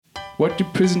What do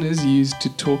prisoners use to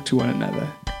talk to one another?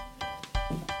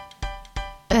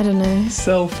 I don't know.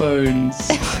 Cell phones.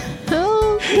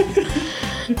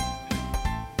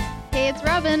 Hey, it's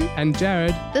Robin. And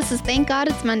Jared. This is Thank God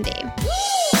It's Monday.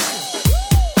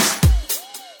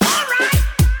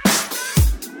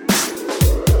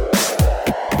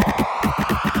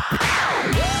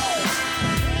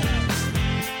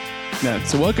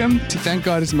 So welcome to Thank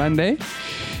God It's Monday.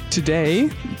 Today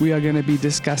we are going to be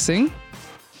discussing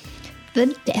the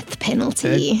death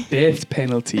penalty. the death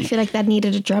penalty. I feel like that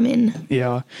needed a drum in.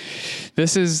 Yeah,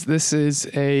 this is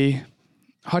a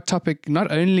hot topic not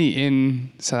only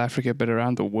in South Africa but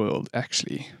around the world.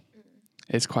 Actually,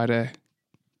 it's quite a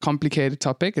complicated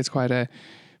topic. It's quite I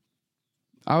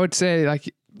would say,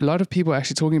 like, a lot of people are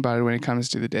actually talking about it when it comes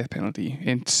to the death penalty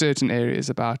in certain areas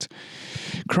about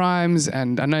crimes.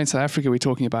 And I know in South Africa we're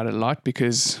talking about it a lot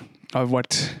because of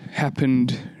what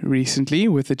happened recently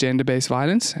with the gender-based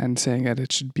violence and saying that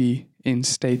it should be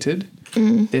instated.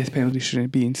 Death penalty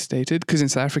shouldn't be instated because in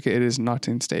South Africa it is not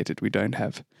instated. We don't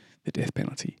have the death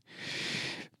penalty.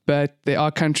 But there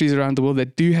are countries around the world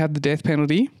that do have the death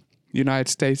penalty, United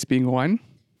States being one.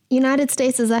 United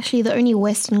States is actually the only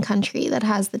Western country that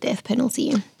has the death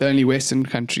penalty. The only Western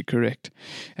country, correct.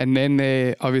 And then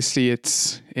there, obviously,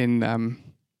 it's in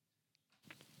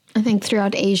I think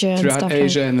throughout Asia and stuff. throughout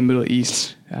Asia and the Middle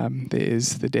East, there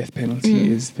is the death penalty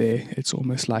is there. It's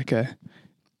almost like a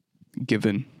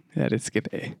given that it's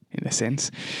there in a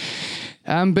sense.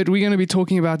 But we're going to be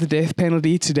talking about the death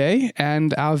penalty today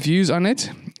and our views on it.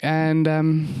 And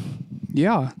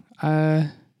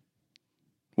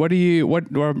what do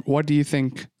you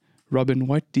think, Robin?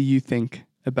 What do you think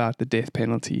about the death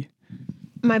penalty?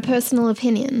 My personal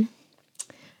opinion.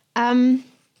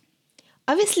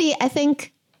 Obviously, I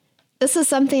think this is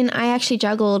something I actually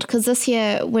juggled because this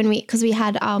year because we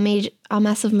had our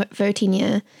massive voting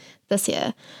year this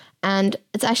year, and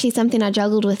it's actually something I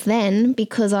juggled with then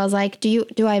because I was like,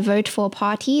 do I vote for a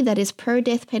party that is pro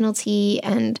death penalty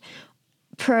and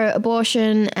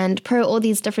pro-abortion and pro all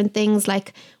these different things?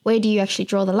 Like, where do you actually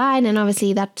draw the line? And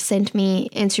obviously that sent me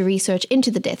into research into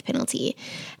the death penalty.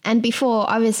 And before,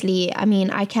 obviously, I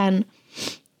mean, I can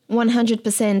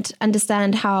 100%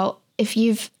 understand how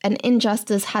if an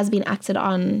injustice has been acted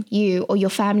on you or your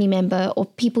family member or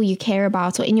people you care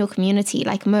about or in your community,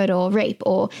 like murder or rape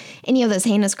or any of those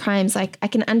heinous crimes, like I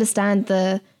can understand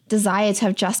the desire to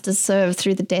have justice served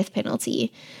through the death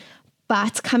penalty.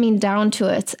 But coming down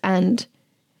to it, and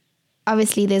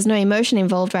obviously there's no emotion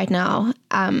involved right now,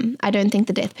 I don't think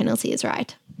the death penalty is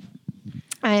right.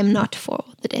 I am not for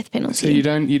the death penalty. So you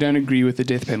don't agree with the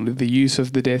death penalty, the use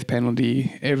of the death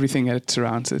penalty, everything that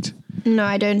surrounds it? No,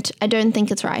 I don't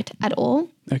think it's right at all.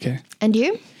 Okay. And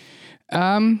you?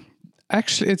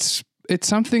 Actually, it's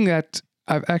something that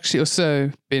I've actually also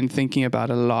been thinking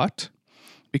about a lot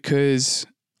because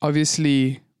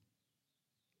obviously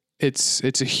it's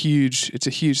a huge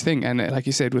thing, and like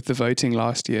you said with the voting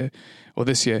last year or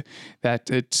this year,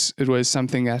 that it was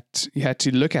something that you had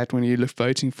to look at when you look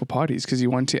voting for parties because you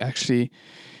want to actually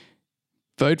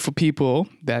vote for people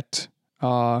that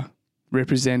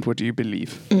represent what you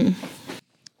believe.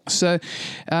 So,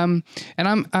 and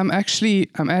I'm actually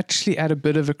at a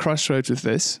bit of a crossroads with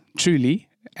this, truly,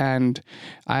 and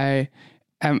I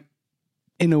am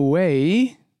in a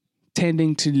way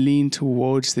tending to lean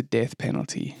towards the death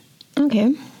penalty.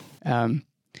 Okay. And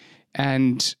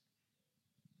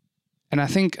I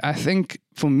think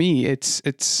for me it's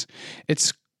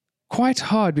quite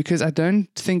hard because I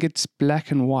don't think it's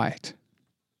black and white,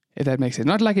 if that makes sense.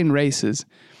 Not like in races,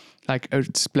 like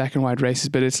it's black and white races,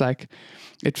 but it's like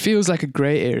it feels like a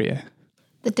gray area.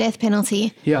 The death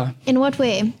penalty. Yeah. In what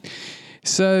way?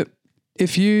 So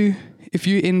if you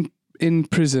in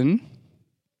prison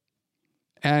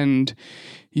and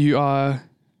you are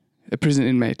a prison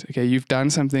inmate, okay, you've done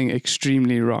something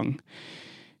extremely wrong.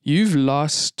 You've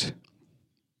lost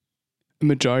a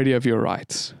majority of your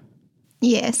rights.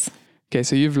 Yes. Okay,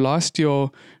 so you've lost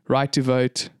your right to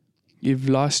vote. You've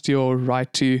lost your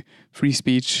right to free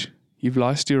speech. You've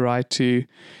lost your right to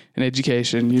an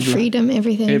education. Freedom,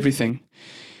 everything. Everything.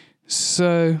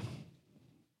 So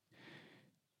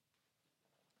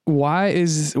why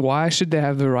should they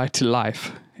have the right to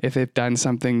life if they've done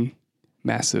something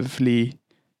massively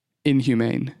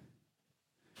inhumane?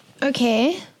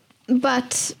 Okay,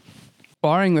 but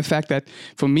barring the fact that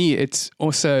for me it's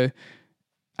also,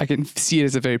 I can see it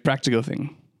as a very practical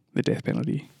thing, the death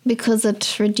penalty. Because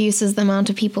it reduces the amount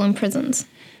of people in prisons.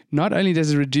 Not only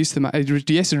does it reduce it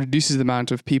reduces the amount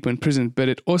of people in prison, but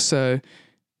it also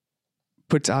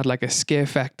puts out like a scare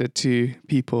factor to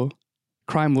people.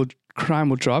 Crime will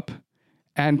drop,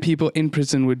 and people in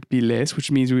prison would be less,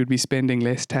 which means we would be spending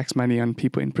less tax money on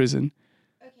people in prison.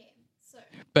 Okay, so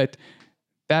But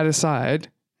that aside,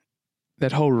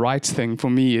 that whole rights thing for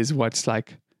me is what's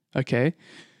like, okay,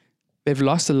 they've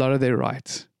lost a lot of their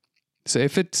rights. So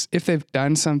if they've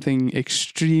done something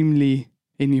extremely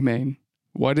inhumane,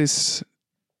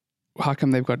 how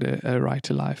come they've got a right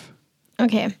to life?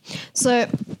 okay, so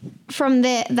from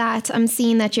that I'm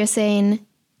seeing that you're saying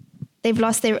they've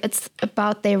lost it's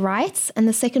about their rights, and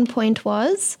the second point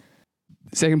was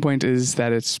The second point is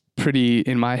that it's pretty,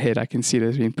 in my head, I can see it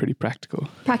as being pretty practical.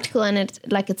 practical, and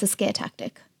it's a scare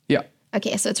tactic. Yeah.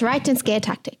 Okay, so it's right and scare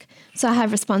tactic. So I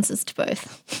have responses to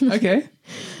both. Okay.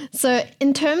 So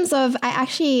in terms of, I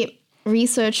actually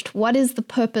researched what is the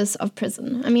purpose of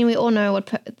prison. I mean, we all know what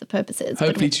the purpose is.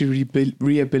 Hopefully to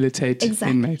rehabilitate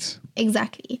inmates.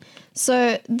 Exactly.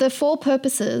 So the 4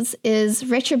 purposes is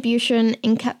retribution,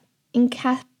 incapacitation,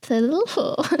 can't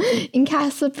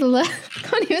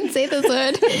even say this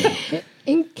word,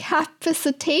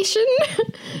 incapacitation,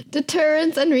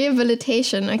 deterrence, and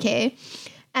rehabilitation, okay?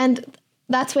 And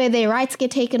that's where their rights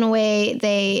get taken away,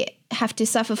 they have to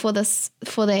suffer for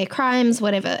their crimes,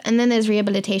 whatever. And then there's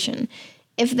rehabilitation.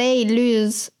 If they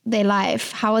lose their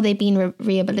life, how are they being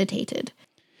rehabilitated?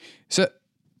 So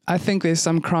I think there's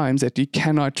some crimes that you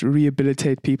cannot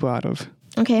rehabilitate people out of.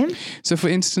 Okay. So for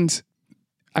instance,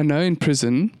 I know in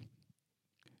prison,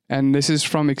 and this is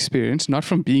from experience, not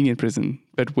from being in prison,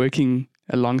 but working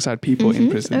alongside people in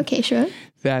prison. Okay, sure.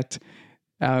 That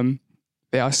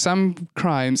there are some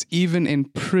crimes, even in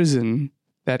prison,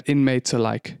 that inmates are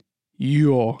like,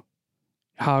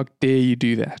 how dare you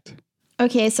do that?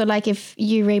 Okay, so like if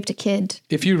you raped a kid,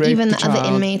 if you rape even the the other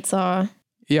child, inmates are...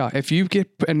 Yeah, if you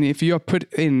are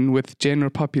put in with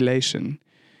general population,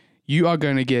 you are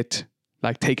going to get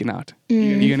like taken out.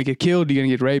 You're going to get killed, you're going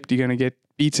to get raped, you're going to get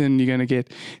beaten, you're going to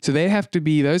get... So they have to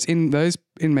be, those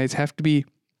inmates have to be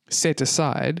set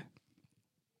aside.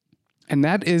 And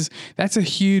that's a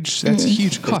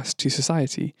huge cost to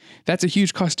society. That's a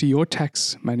huge cost to your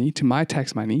tax money, to my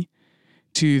tax money,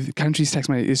 to the country's tax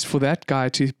money, is for that guy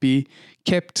to be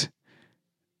kept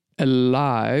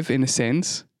alive in a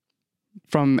sense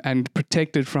and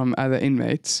protected from other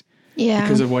inmates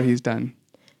because of what he's done.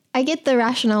 I get the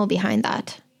rationale behind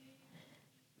that.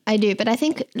 I do, but I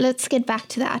think let's get back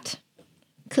to that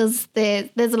because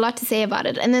there's a lot to say about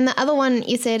it. And then the other one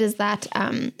you said is that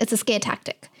it's a scare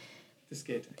tactic.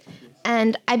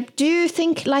 And I do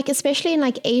think, like, especially in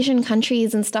like Asian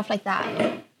countries and stuff like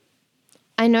that,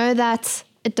 I know that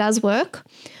it does work,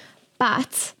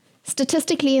 but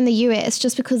statistically in the US,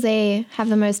 just because they have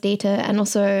the most data and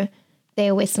also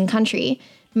they're a Western country,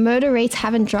 murder rates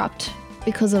haven't dropped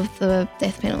because of the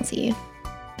death penalty.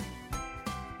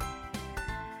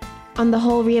 On the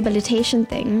whole rehabilitation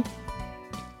thing,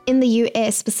 in the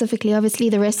US specifically, obviously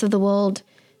the rest of the world,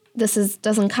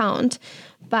 doesn't count,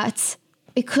 but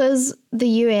because the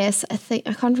US,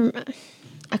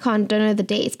 don't know the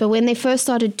dates, but when they first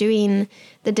started doing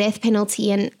the death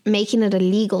penalty and making it a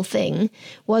legal thing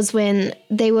was when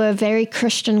they were a very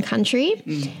Christian country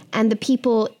and the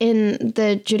people in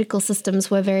the judicial systems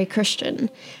were very Christian.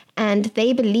 And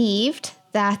they believed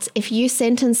that if you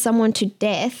sentence someone to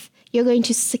death, you're going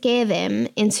to scare them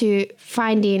into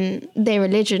finding their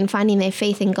religion, finding their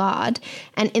faith in God.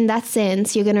 And in that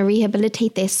sense, you're going to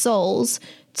rehabilitate their souls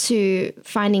to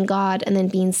finding God and then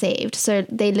being saved. So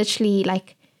they literally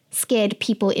like scared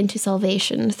people into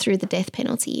salvation through the death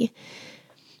penalty.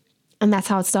 And that's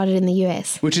how it started in the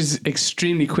US. Which is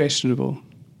extremely questionable.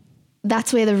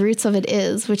 That's where the roots of it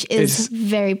is, which is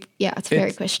very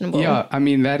questionable. Yeah, I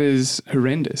mean, that is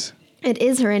horrendous. It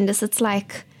is horrendous. That's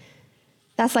like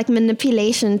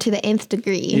manipulation to the nth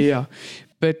degree. Yeah.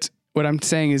 But what I'm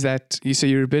saying is that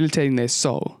you're rehabilitating their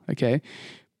soul, okay?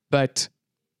 But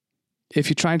if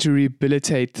you're trying to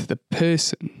rehabilitate the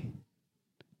person,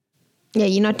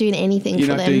 you're not doing anything for them.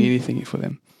 You're not doing anything for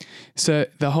them. So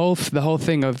the whole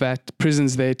thing of that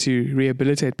prison's there to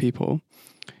rehabilitate people.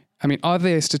 I mean, are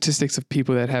there statistics of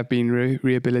people that have been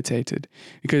rehabilitated?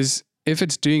 Because if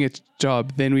it's doing its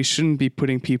job, then we shouldn't be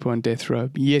putting people on death row.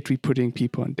 Yet we're putting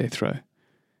people on death row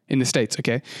in the States,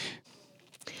 okay?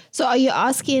 So are you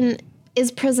asking,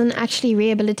 is prison actually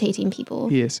rehabilitating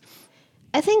people? Yes.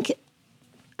 I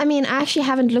actually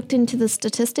haven't looked into the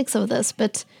statistics of this,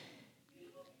 but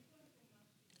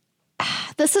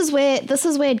this is where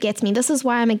it gets me. This is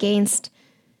why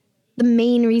the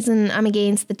main reason I'm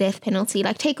against the death penalty,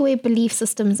 like take away belief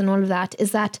systems and all of that,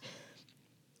 is that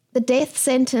the death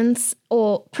sentence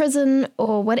or prison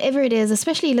or whatever it is,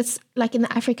 especially like in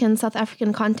the South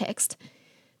African context,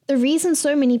 the reason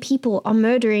so many people are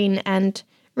murdering and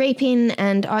raping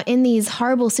and are in these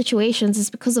horrible situations is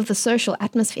because of the social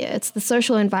atmosphere. It's the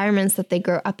social environments that they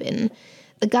grow up in.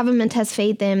 The government has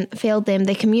failed them.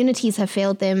 Their communities have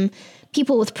failed them.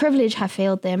 People with privilege have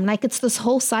failed them. Like, it's this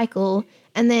whole cycle.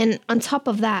 And then on top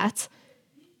of that,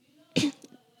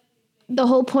 the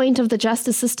whole point of the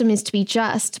justice system is to be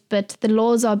just, but the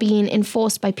laws are being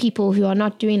enforced by people who are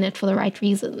not doing it for the right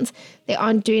reasons. They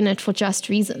aren't doing it for just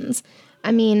reasons.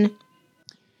 I mean...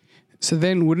 So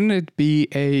then wouldn't it be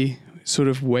a sort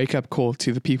of wake-up call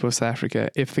to the people of South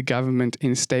Africa if the government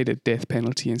instated death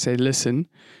penalty and say, listen,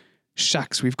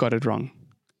 shucks, we've got it wrong.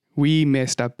 We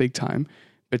messed up big time,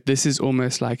 but this is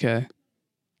almost like a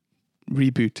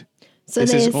reboot. So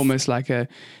this is almost like a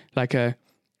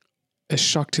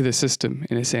shock to the system,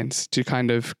 in a sense, to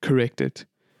kind of correct it.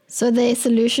 So the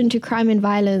solution to crime and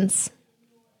violence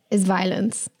is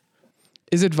violence.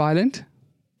 Is it violent?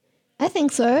 I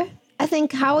think so. I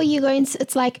think, how are you going to,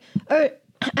 it's like, oh,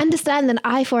 understand an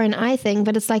eye for an eye thing,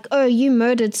 but it's like, oh, you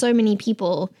murdered so many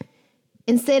people.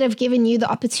 Instead of giving you the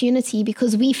opportunity,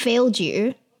 because we failed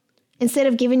you, instead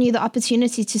of giving you the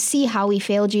opportunity to see how we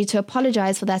failed you, to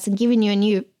apologize for that and giving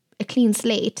you a clean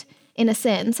slate, in a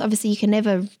sense. Obviously, you can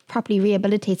never properly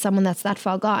rehabilitate someone that's that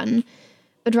far gone.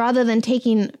 But rather than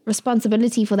taking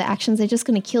responsibility for their actions, they're just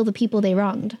going to kill the people they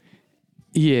wronged.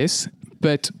 Yes,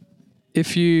 but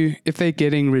if they're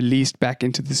getting released back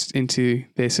into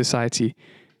their society,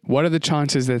 what are the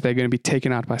chances that they're going to be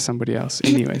taken out by somebody else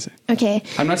anyways? Okay.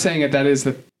 I'm not saying that is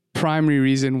the primary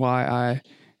reason why I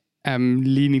am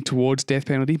leaning towards death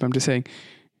penalty, but I'm just saying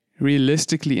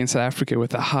realistically in South Africa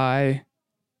with a high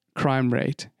crime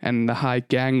rate and the high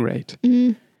gang rate,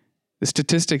 the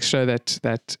statistics show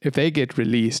that if they get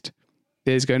released,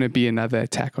 there's going to be another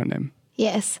attack on them.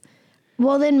 Yes.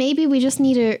 Well, then maybe we just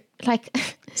need to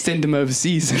send them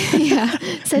overseas. Yeah,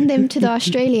 send them to the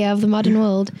Australia of the modern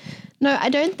world. No, I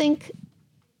don't think,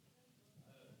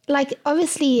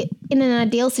 obviously in an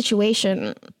ideal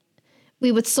situation,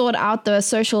 we would sort out the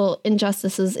social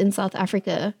injustices in South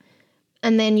Africa,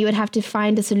 and then you would have to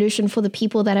find a solution for the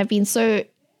people that have been so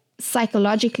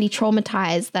psychologically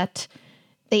traumatized that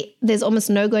there's almost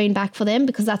no going back for them,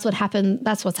 because that's what's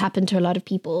happened to a lot of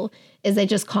people, is they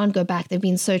just can't go back. They've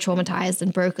been so traumatized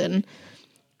and broken.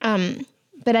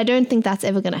 But I don't think that's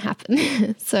ever going to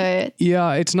happen. So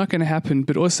yeah, it's not going to happen.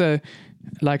 But also,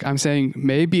 like I'm saying,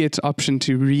 maybe it's option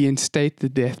to reinstate the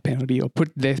death penalty or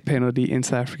put death penalty in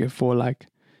South Africa for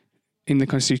in the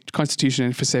constitution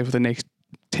and for the next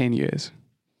 10 years,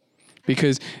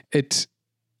 because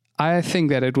I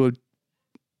think that it will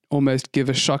almost give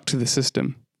a shock to the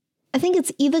system. I think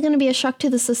it's either going to be a shock to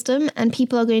the system and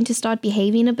people are going to start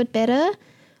behaving a bit better,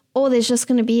 or there's just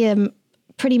going to be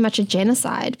pretty much a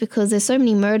genocide, because there's so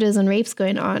many murders and rapes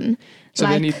going on. So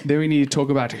then we need to talk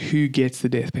about who gets the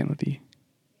death penalty.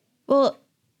 Well,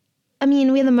 I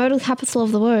mean, we're the murder capital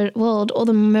of the world. All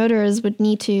the murderers would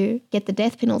need to get the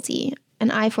death penalty,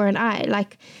 an eye for an eye.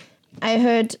 I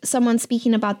heard someone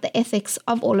speaking about the ethics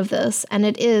of all of this, and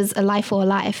it is a life for a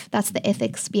life. That's the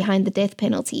ethics behind the death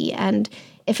penalty. And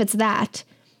if it's that,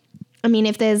 I mean,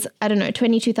 if there's,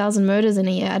 22,000 murders in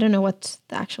a year, I don't know what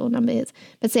the actual number is,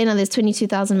 but say now there's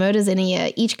 22,000 murders in a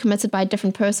year, each committed by a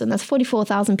different person, that's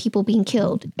 44,000 people being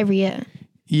killed every year.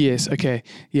 Yes, okay.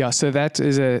 Yeah, so that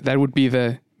would be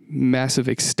the massive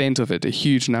extent of it, a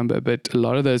huge number, but a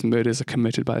lot of those murders are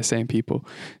committed by the same people.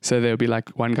 So there'll be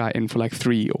one guy in for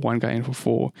 3 or one guy in for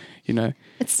 4,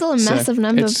 It's still a massive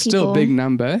number of people. It's still a big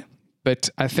number, but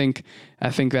I think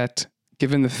that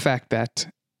given the fact that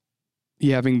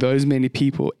you're having those many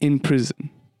people in prison,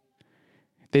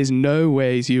 there's no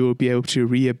ways you will be able to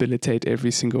rehabilitate every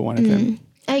single one of them.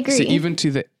 I agree. So even to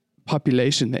the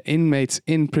population, the inmates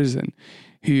in prison,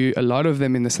 who a lot of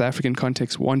them in the South African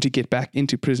context want to get back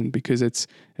into prison because it's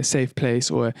a safe place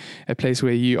or a place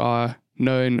where you are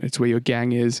known, it's where your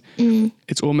gang is.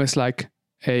 It's almost like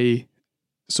a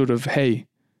sort of, hey,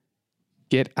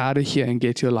 get out of here and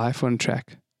get your life on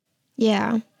track.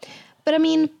 Yeah. But I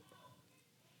mean,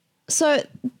 so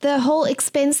the whole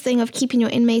expense thing of keeping your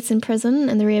inmates in prison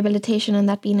and the rehabilitation and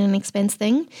that being an expense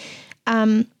thing,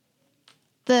 the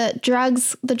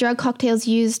drug cocktails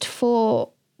used for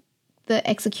the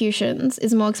executions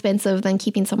is more expensive than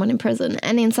keeping someone in prison.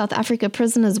 And in South Africa,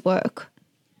 prisoners work.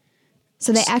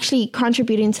 So they're actually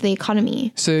contributing to the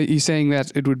economy. So you're saying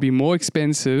that it would be more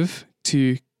expensive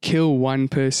to kill one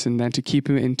person than to keep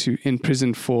him in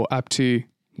prison for up to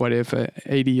whatever,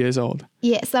 80 years old?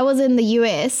 Yes, that was in the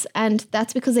US, and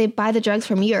that's because they buy the drugs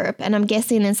from Europe. And I'm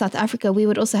guessing in South Africa, we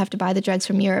would also have to buy the drugs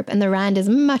from Europe, and the rand is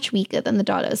much weaker than the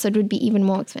dollar, so it would be even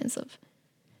more expensive.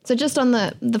 So just on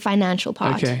the financial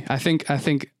part. Okay, I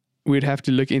think we'd have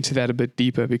to look into that a bit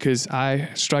deeper, because I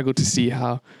struggle to see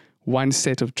how one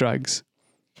set of drugs.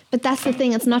 But that's the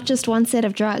thing. It's not just one set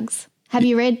of drugs. Have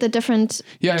you read the different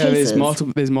cases?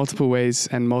 There's multiple ways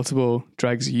and multiple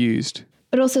drugs used.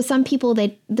 But also some people,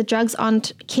 the drugs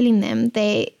aren't killing them.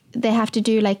 They have to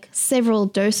do like several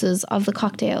doses of the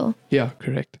cocktail. Yeah,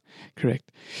 correct.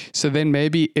 So then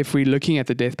maybe if we're looking at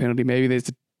the death penalty, maybe there's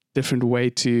a different way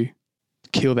to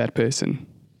kill that person.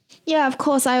 Yeah, of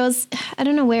course. I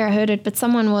don't know where I heard it, but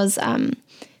someone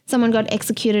got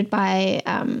executed by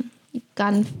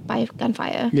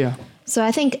gunfire. Yeah. So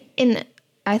I think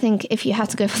if you have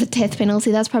to go for the death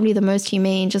penalty, that's probably the most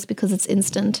humane, just because it's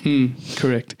instant.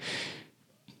 Correct.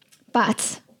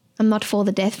 But I'm not for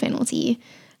the death penalty.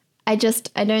 I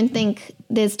don't think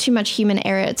there's too much human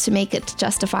error to make it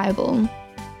justifiable.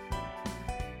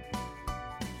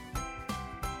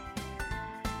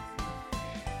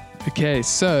 Okay,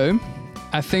 so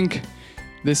I think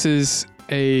this is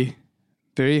a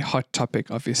very hot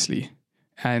topic, obviously,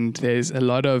 and there's a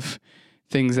lot of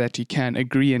things that you can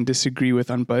agree and disagree with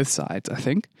on both sides, I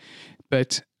think.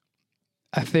 But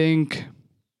I think,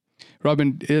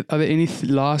 Robin, are there any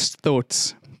last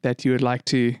thoughts that you would like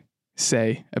to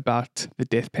say about the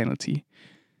death penalty?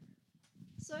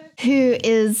 Who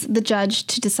is the judge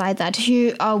to decide that?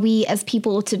 Who are we as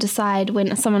people to decide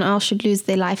when someone else should lose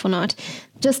their life or not?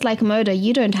 Just like murder,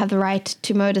 you don't have the right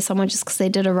to murder someone just because they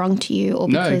did a wrong to you.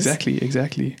 No,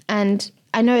 exactly. And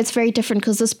I know it's very different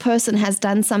because this person has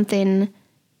done something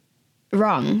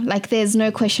wrong. Like, there's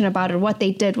no question about it. What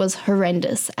they did was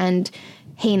horrendous and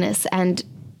heinous and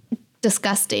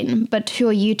disgusting. But who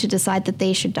are you to decide that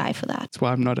they should die for that? That's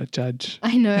why I'm not a judge.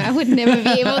 I know. I would never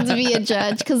be able to be a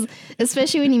judge, because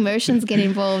especially when emotions get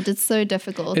involved, it's so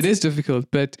difficult. It is difficult,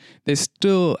 but there's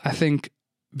still, I think,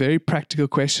 very practical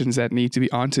questions that need to be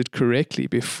answered correctly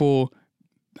before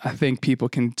I think people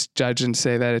can judge and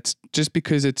say that it's just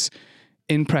because it's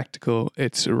impractical,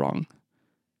 it's wrong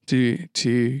to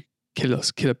kill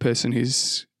a person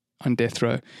who's on death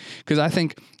row. Because I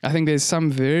think there's some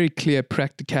very clear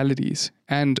practicalities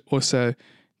and also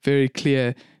very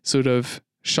clear sort of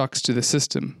shocks to the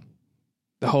system,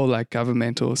 the whole like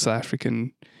governmental South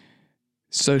African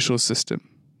social system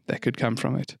that could come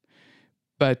from it.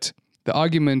 But the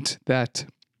argument that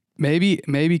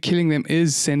maybe killing them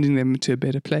is sending them to a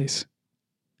better place.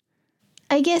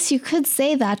 I guess you could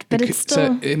say that, but it's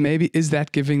still... So maybe is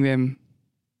that giving them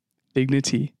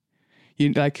dignity?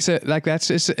 It's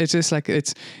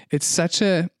such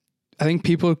a, I think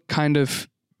people kind of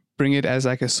bring it as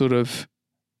like a sort of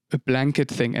a blanket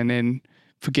thing and then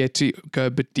forget to go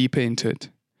a bit deeper into it.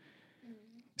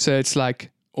 So it's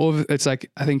like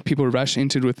I think people rush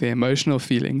into it with their emotional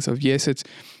feelings of, yes, it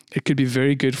could be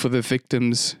very good for the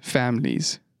victims'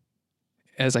 families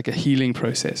as like a healing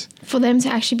process. For them to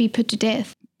actually be put to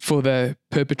death. For the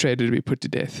perpetrator to be put to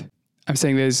death. I'm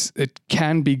saying it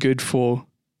can be good for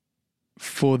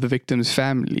the victim's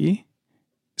family.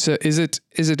 So is it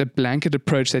a blanket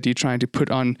approach that you're trying to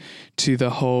put on to the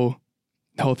whole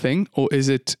thing, or does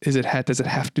it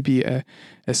have to be a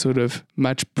sort of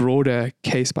much broader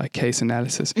case by case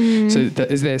analysis? So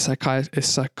is there a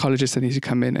psychologist that needs to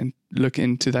come in and look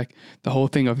into like the whole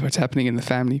thing of what's happening in the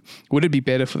family? Would it be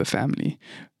better for the family,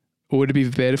 or would it be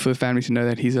better for the family to know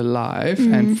that he's alive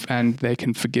and they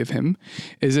can forgive him?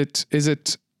 Is it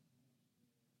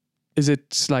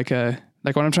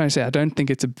like what I'm trying to say? I don't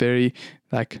think it's a very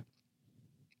like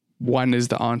one is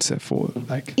the answer for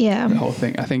like the whole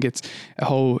thing. I think it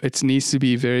needs to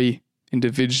be very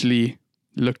individually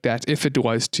looked at if it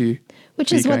was to.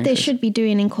 Which is what they should be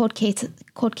doing in court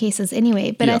cases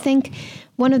anyway. But I think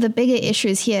one of the bigger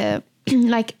issues here,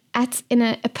 like in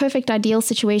a perfect ideal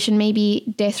situation,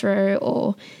 maybe death row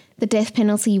or the death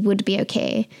penalty would be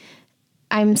okay.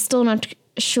 I'm still not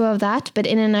sure of that, but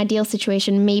in an ideal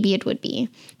situation, maybe it would be.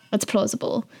 It's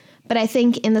plausible. But I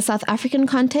think in the South African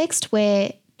context,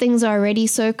 where things are already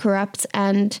so corrupt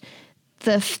and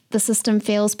the system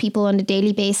fails people on a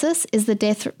daily basis, is the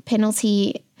death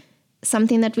penalty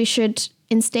something that we should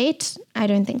instate? I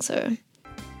don't think so.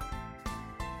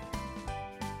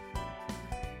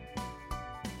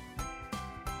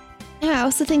 Yeah, I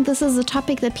also think this is a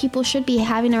topic that people should be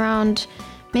having around,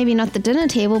 maybe not the dinner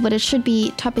table, but it should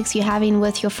be topics you're having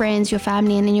with your friends, your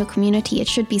family, and in your community. It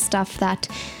should be stuff that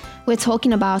we're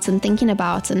talking about and thinking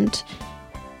about. And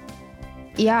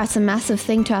yeah, it's a massive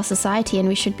thing to our society and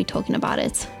we should be talking about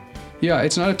it. Yeah,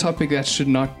 it's not a topic that should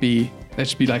be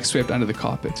like swept under the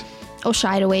carpet. Or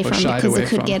shied away from because it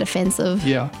could get offensive.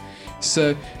 Yeah.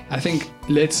 So I think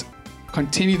let's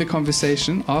continue the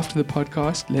conversation after the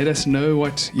podcast. Let us know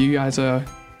what you guys are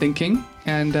thinking,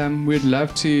 and we'd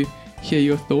love to hear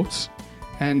your thoughts.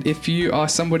 And if you are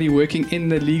somebody working in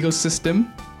the legal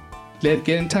system, get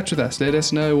in touch with us. Let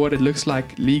us know what it looks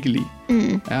like legally.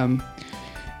 And,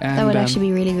 That would actually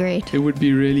be really great. It would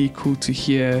be really cool to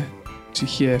hear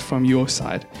from your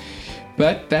side.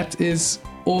 But that is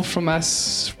all from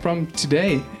us from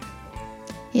today.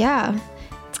 Yeah,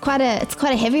 it's quite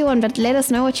a heavy one, but let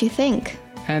us know what you think.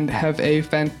 And have a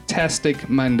fantastic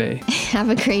Monday. Have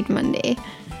a great Monday.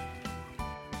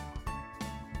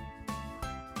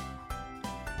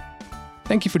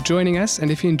 Thank you for joining us, and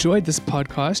if you enjoyed this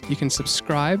podcast, you can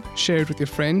subscribe, share it with your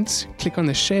friends, click on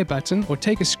the share button, or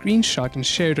take a screenshot and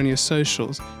share it on your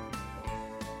socials.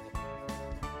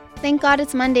 Thank God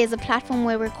It's Monday is a platform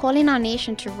where we're calling our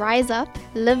nation to rise up,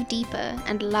 live deeper,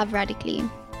 and love radically.